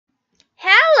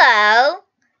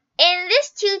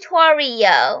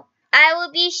tutorial, I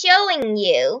will be showing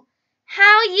you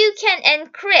how you can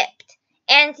encrypt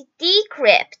and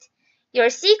decrypt your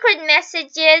secret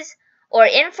messages or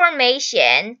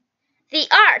information, the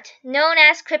art known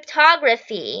as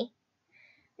cryptography.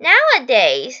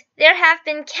 Nowadays, there have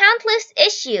been countless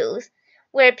issues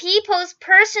where people's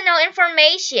personal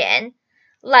information,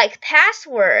 like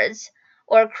passwords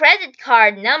or credit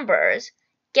card numbers,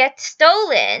 get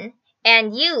stolen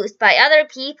and used by other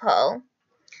people.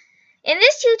 In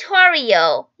this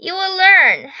tutorial, you will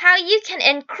learn how you can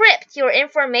encrypt your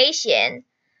information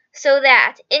so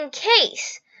that in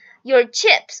case your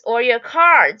chips or your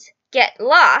cards get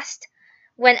lost,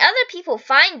 when other people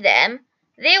find them,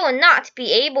 they will not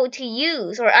be able to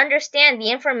use or understand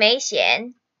the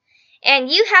information, and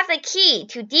you have the key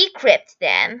to decrypt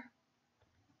them.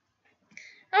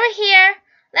 Over here,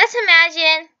 let's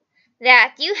imagine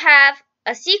that you have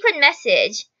a secret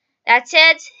message that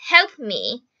says, "Help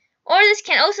me," or this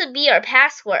can also be your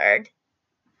password.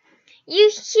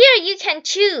 Here you can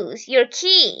choose your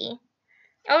key.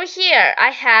 Over here,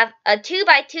 I have a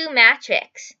 2x2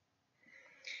 matrix.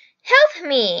 Help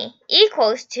me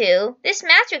equals to this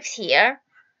matrix here.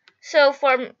 So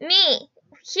for me,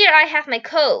 here I have my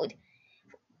code.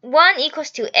 1 equals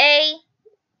to A,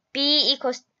 A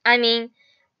equals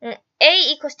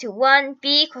to 1,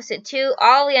 B equals to 2,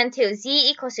 all the way until Z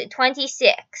equals to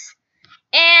 26.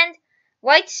 And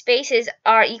white spaces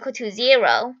are equal to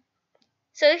 0.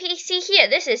 So if you see here,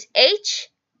 this is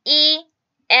HELP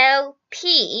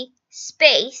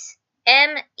space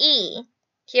ME.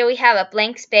 Here we have a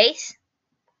blank space.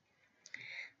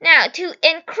 Now, to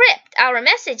encrypt our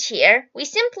message here, we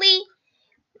simply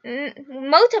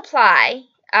multiply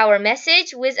our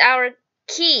message with our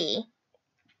key.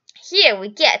 Here we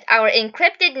get our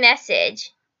encrypted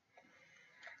message.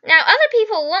 Now, other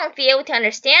people won't be able to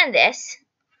understand this.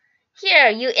 Here,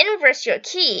 you inverse your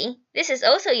key. This is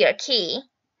also your key.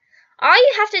 All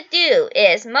you have to do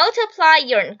is multiply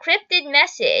your encrypted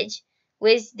message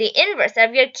with the inverse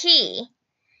of your key.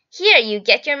 Here you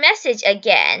get your message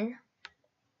again.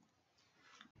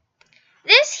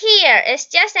 This here is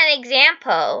just an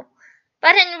example,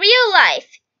 but in real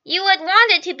life, you would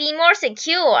want it to be more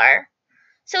secure.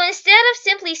 So instead of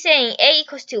simply saying A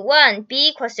equals to 1, B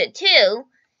equals to 2,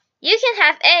 you can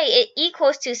have A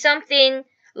equals to something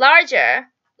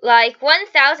larger, like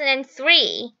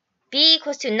 1003, B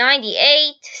equals to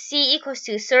 98, C equals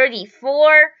to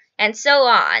 34, and so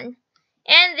on.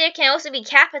 And there can also be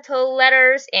capital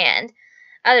letters and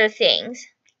other things.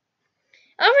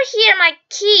 Over here, my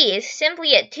key is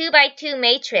simply a 2x2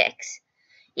 matrix.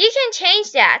 You can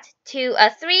change that to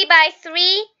a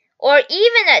 3x3 or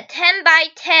even a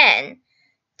 10x10.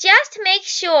 Just make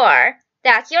sure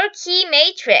that your key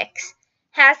matrix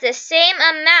has the same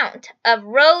amount of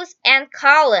rows and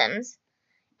columns,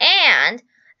 and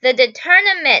the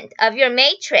determinant of your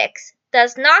matrix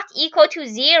does not equal to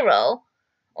 0,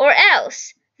 or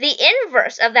else the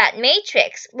inverse of that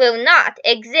matrix will not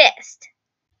exist.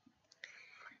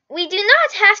 We do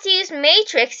not have to use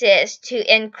matrices to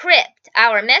encrypt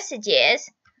our messages.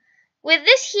 With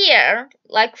this here,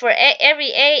 like for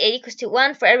every A, it equals to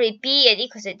 1, for every B, it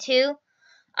equals to 2,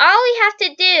 all we have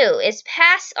to do is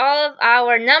pass all of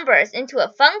our numbers into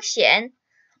a function,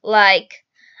 like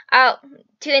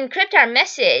to encrypt our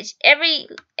message,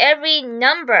 every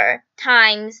number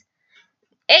times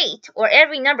 8, or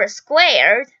every number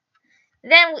squared,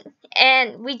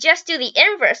 and we just do the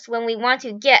inverse when we want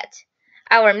to get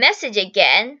our message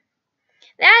again.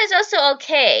 That is also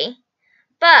okay,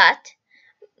 but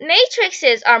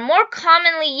matrices are more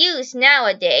commonly used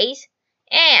nowadays,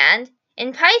 and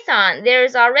in Python there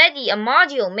is already a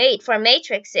module made for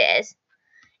matrices.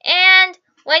 And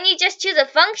when you just choose a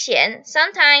function,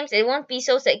 sometimes it won't be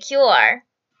so secure.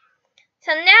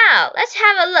 So now, let's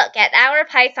have a look at our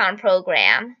Python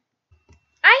program.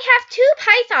 I have 2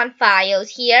 Python files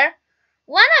here.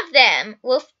 One of them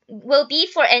will be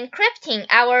for encrypting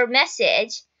our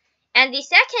message, and the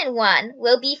second one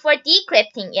will be for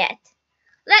decrypting it.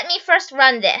 Let me first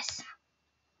run this.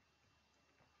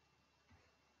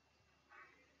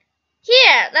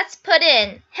 Here, let's put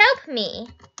in "help me."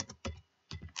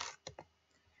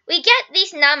 We get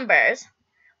these numbers.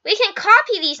 We can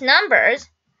copy these numbers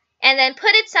and then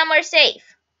put it somewhere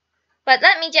safe. But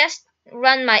let me just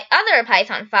run my other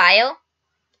Python file.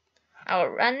 I'll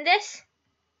run this.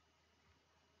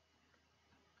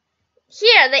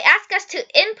 Here, they ask us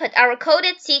to input our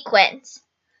coded sequence.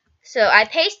 So I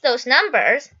paste those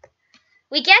numbers.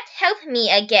 We get "help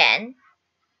me" again.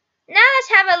 Now let's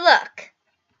have a look.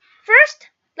 First,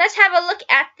 let's have a look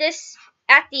at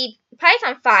the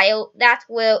Python file that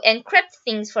will encrypt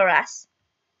things for us.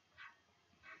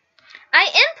 I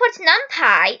import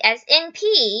numpy as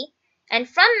np, and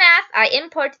from math I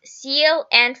import seal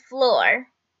and floor.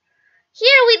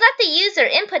 Here we let the user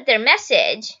input their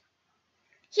message.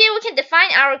 Here we can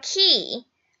define our key.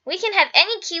 We can have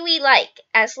any key we like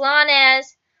as long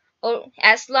as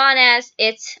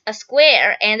it's a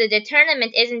square and the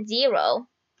determinant isn't 0.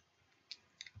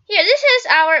 Here, this is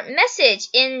our message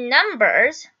in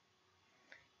numbers.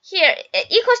 Here, it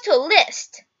equals to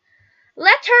list.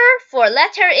 Letter for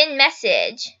letter in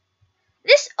message.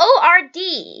 This ORD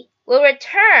will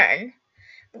return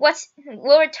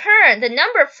the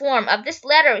number form of this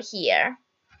letter here.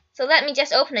 So let me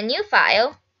just open a new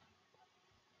file.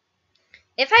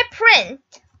 If I print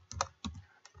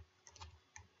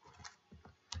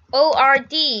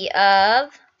ORD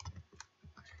of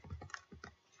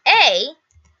A,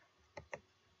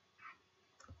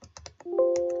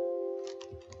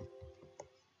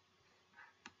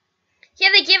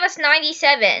 here they give us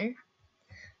 97.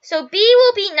 So B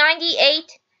will be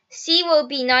 98, C will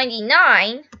be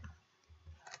 99,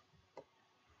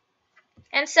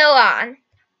 and so on.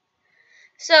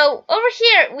 So over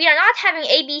here, we are not having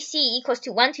ABC equals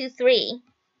to 1, 2, 3.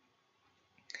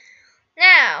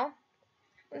 Now,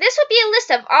 this will be a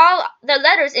list of all the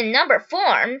letters in number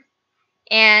form.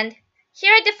 And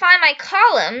here I define my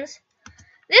columns.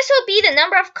 This will be the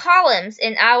number of columns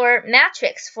in our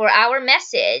matrix for our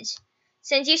message.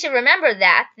 Since you should remember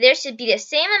that there should be the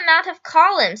same amount of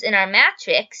columns in our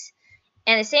matrix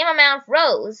and the same amount of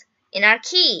rows in our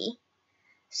key.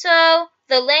 So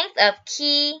the length of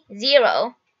key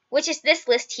 0, which is this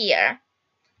list here.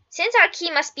 Since our key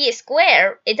must be a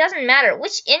square, it doesn't matter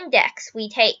which index we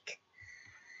take.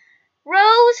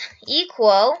 Rows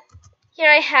equal, here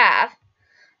I have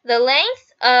the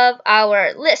length of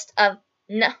our list of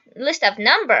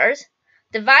numbers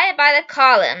divided by the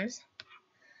columns.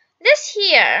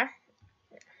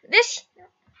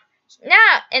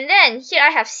 And then here I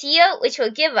have seal, which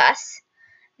will give us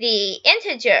the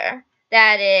integer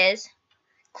that is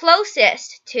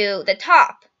closest to the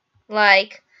top,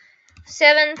 like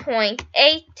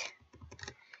 7.8.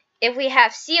 If we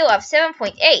have seal of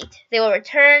 7.8, they will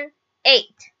return 8,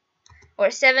 or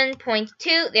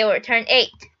 7.2, they will return 8.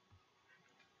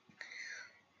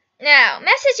 Now,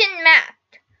 message in math.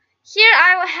 Here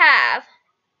I will have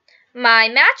my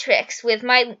matrix with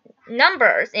my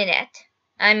numbers in it.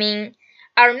 I mean,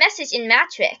 our message in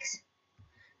matrix.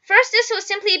 First, this will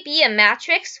simply be a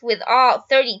matrix with all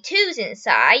 32s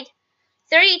inside.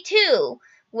 32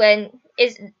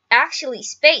 is actually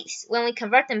space when we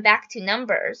convert them back to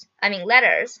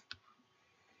letters.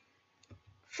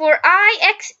 For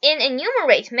ix in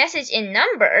enumerate message in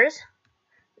numbers,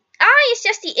 I is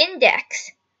just the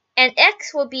index, and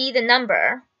x will be the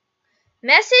number.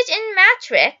 Message in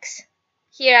matrix,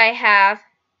 here I have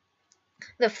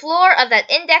the floor of that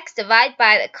index divided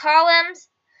by the columns,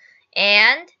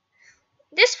 and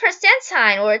this percent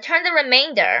sign will return the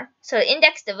remainder, so the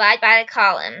index divided by the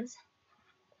columns.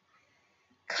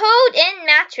 Code in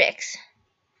matrix.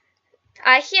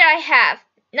 Here I have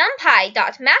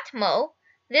numpy.matmo.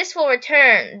 This will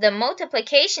return the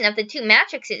multiplication of the two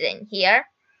matrices in here.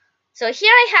 So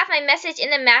here I have my message in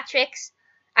the matrix.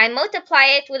 I multiply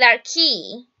it with our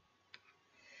key.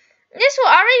 This will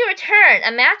already return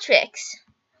a matrix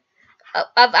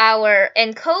of our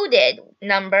encoded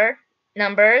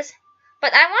numbers,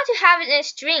 but I want to have it in a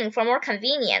string for more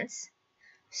convenience.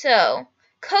 So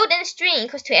code in string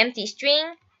equals to empty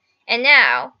string. And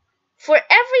now, for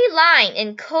every line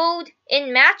in code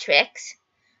in matrix,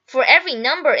 for every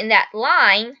number in that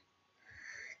line,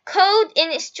 code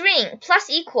in string plus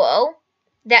equal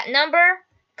that number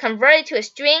converted to a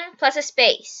string plus a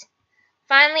space.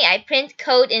 Finally, I print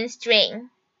code in string.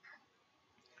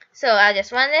 So I'll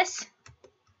just run this.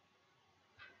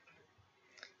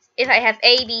 If I have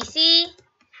A, B, C,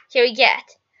 here we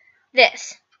get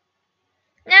this.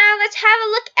 Now let's have a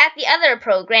look at the other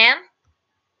program,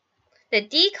 the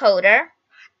decoder.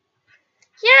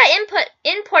 Here I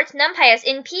import numpy as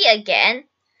np again.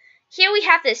 Here we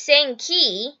have the same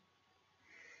key.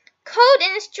 Code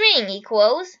in string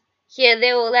equals, here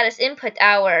they will let us input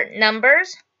our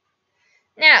numbers.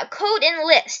 Now, code in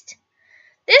list.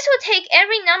 This will take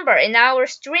every number in our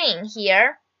string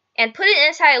here and put it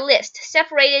inside a list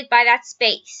separated by that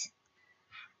space.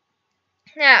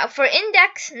 Now, for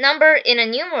index number in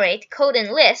enumerate code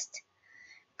in list,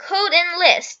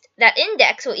 that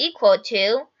index will equal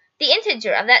to the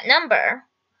integer of that number.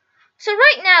 So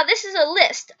right now, this is a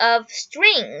list of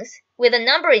strings with a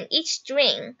number in each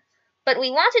string, but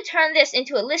we want to turn this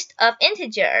into a list of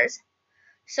integers.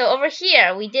 So over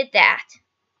here, we did that.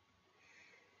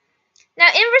 Now,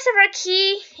 in inverse of our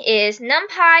key is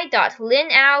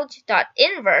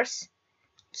numpy.linout.inverse.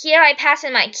 Here I pass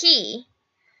in my key.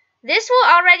 This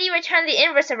will already return the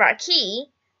inverse of our key,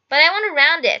 but I want to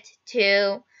round it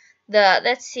to the,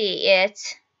 let's see,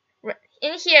 it's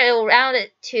in here it will round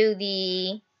it to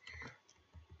the,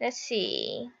 let's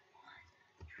see,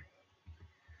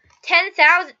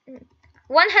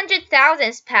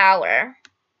 100,000th power.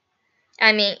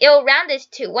 It will round it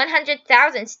to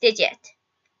 100,000th digit.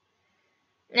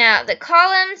 Now the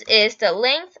columns is the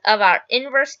length of our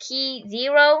inverse key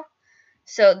 0.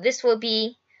 So this will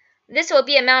be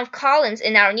the amount of columns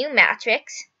in our new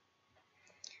matrix.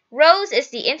 Rows is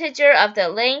the integer of the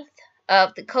length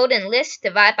of the code and list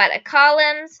divided by the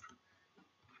columns.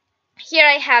 Here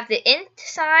I have the int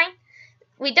sign.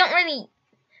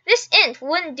 This int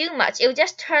wouldn't do much. It would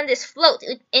just turn this float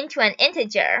into an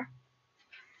integer.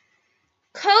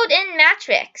 Code in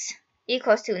matrix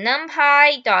equals to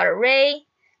numpy.array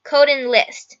code in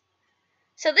list.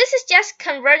 So this is just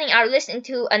converting our list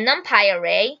into a numpy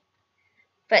array.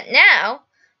 But now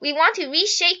we want to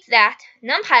reshape that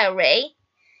numpy array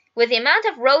with the amount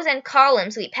of rows and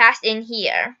columns we passed in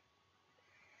here.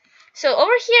 So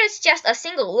over here it's just a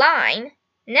single line.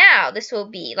 Now this will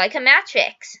be like a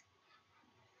matrix.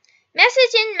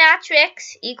 Message in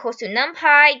matrix equals to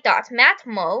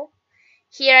numpy.matmo.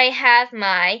 Here I have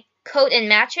my code in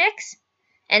matrix,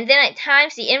 and then I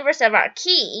times the inverse of our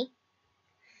key.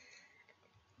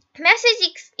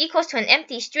 Message equals to an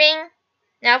empty string.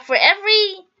 Now for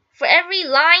every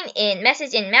line in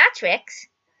message in matrix,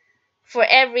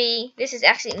 this is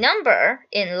actually number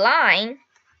in line,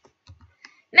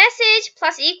 message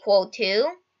plus equal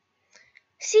to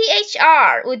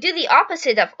CHR would do the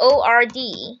opposite of ORD.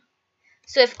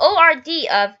 So if ORD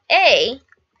of A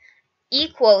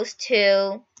equals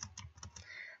to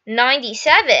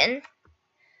 97,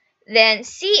 then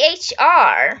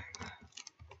CHR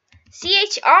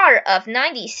of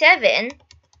 97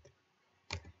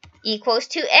 equals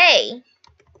to A.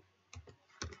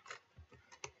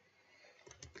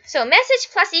 So message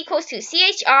plus equals to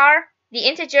CHR, the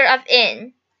integer of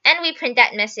in, and we print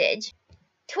that message.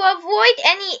 To avoid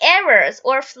any errors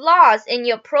or flaws in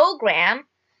your program,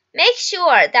 make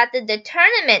sure that the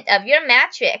determinant of your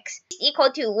matrix is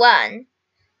equal to 1.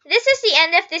 This is the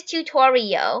end of this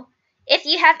tutorial. If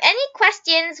you have any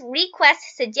questions,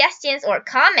 requests, suggestions, or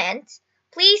comments,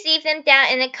 please leave them down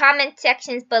in the comment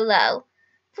sections below.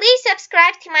 Please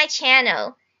subscribe to my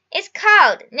channel. It's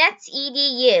called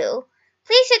NetsEDU.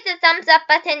 Please hit the thumbs up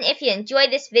button if you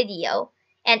enjoyed this video.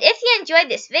 And if you enjoyed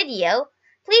this video,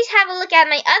 please have a look at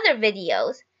my other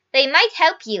videos. They might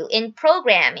help you in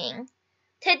programming.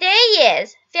 Today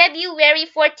is February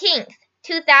 14th,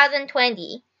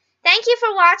 2020. Thank you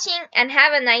for watching and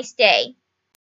have a nice day.